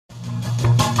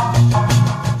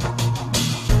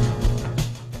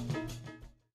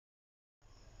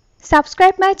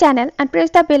subscribe my channel and press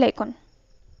the bell icon.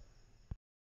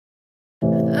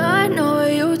 I know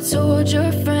you told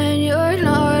your friend you're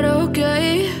not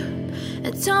okay,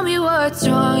 and tell me what's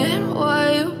wrong and why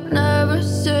you never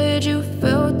said you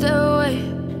felt that way.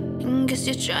 And guess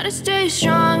you're trying to stay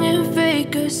strong and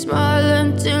fake a smile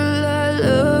until I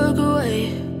look away.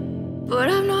 But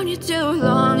I've known you too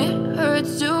long, it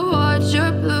hurts to watch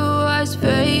your blue eyes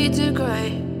fade to gray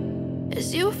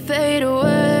as you fade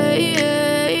away,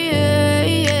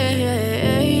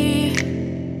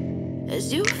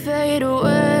 as you fade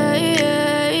away.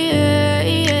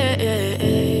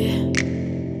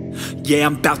 Yeah,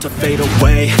 I'm about to fade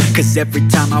away, cause every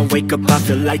time I wake up I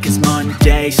feel like it's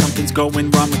Monday. Something's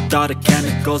going wrong with all the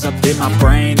chemicals up in my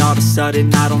brain. All of a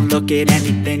sudden I don't look at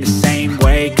anything the same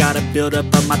way. Gotta build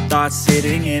up of my thoughts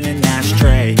sitting in an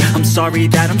ashtray. I'm sorry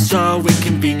that I'm so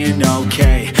inconvenient,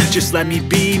 okay. Just let me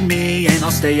be me and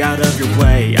I'll stay out of your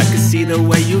way. I can see the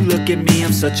way you look at me,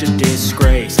 I'm such a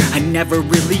disgrace. I never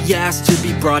really asked to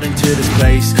be brought into this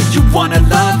place. You wanna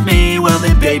love me? Well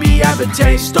then baby have a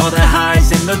taste. All the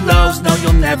highs and the lows, no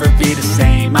you'll never be the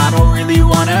same. I don't really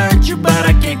wanna hurt you but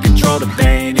I can't control the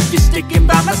pain. If you're sticking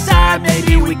by my side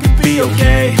maybe we could be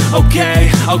okay.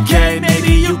 Okay,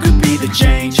 maybe you could be the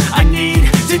change I need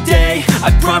today.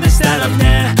 I promise that I've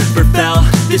never felt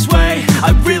this way.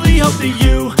 I really hope that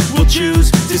you will choose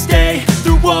to stay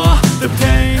through all the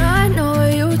pain. I know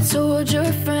you told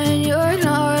your friend you're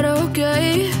not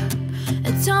okay,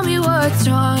 and tell me what's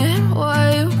wrong and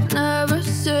why you never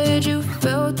said you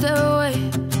felt that way.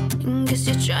 And guess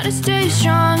you're trying to stay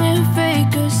strong and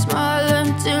fake a smile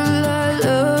until I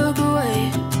look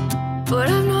away. But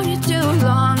I've known you too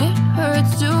long, it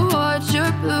hurts to watch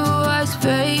your blue eyes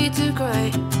fade to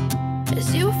gray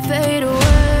as you fade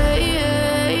away,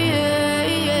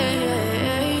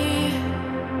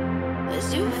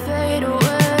 as you fade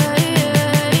away,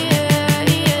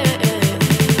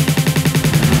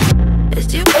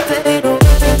 as you